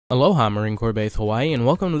Aloha Marine Corps Base Hawaii, and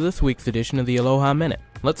welcome to this week's edition of the Aloha Minute.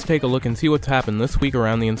 Let's take a look and see what's happened this week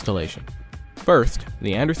around the installation. First,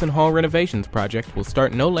 the Anderson Hall renovations project will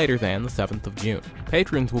start no later than the 7th of June.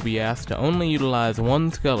 Patrons will be asked to only utilize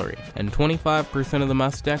one scullery, and 25% of the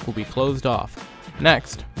mess deck will be closed off.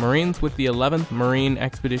 Next, Marines with the 11th Marine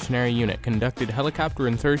Expeditionary Unit conducted helicopter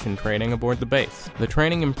insertion training aboard the base. The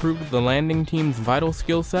training improved the landing team's vital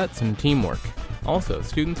skill sets and teamwork. Also,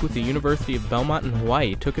 students with the University of Belmont in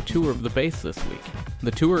Hawaii took a tour of the base this week.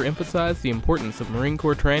 The tour emphasized the importance of Marine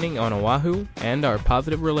Corps training on Oahu and our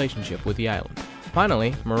positive relationship with the island.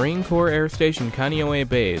 Finally, Marine Corps Air Station Kaneohe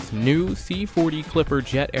Bay's new C-40 Clipper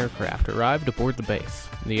jet aircraft arrived aboard the base.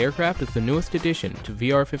 The aircraft is the newest addition to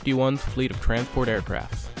VR-51's fleet of transport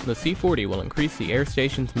aircrafts. The C-40 will increase the air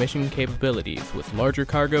station's mission capabilities with larger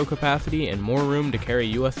cargo capacity and more room to carry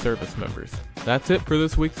U.S. service members. That's it for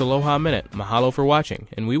this week's Aloha Minute. Mahalo for watching,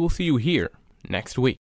 and we will see you here next week.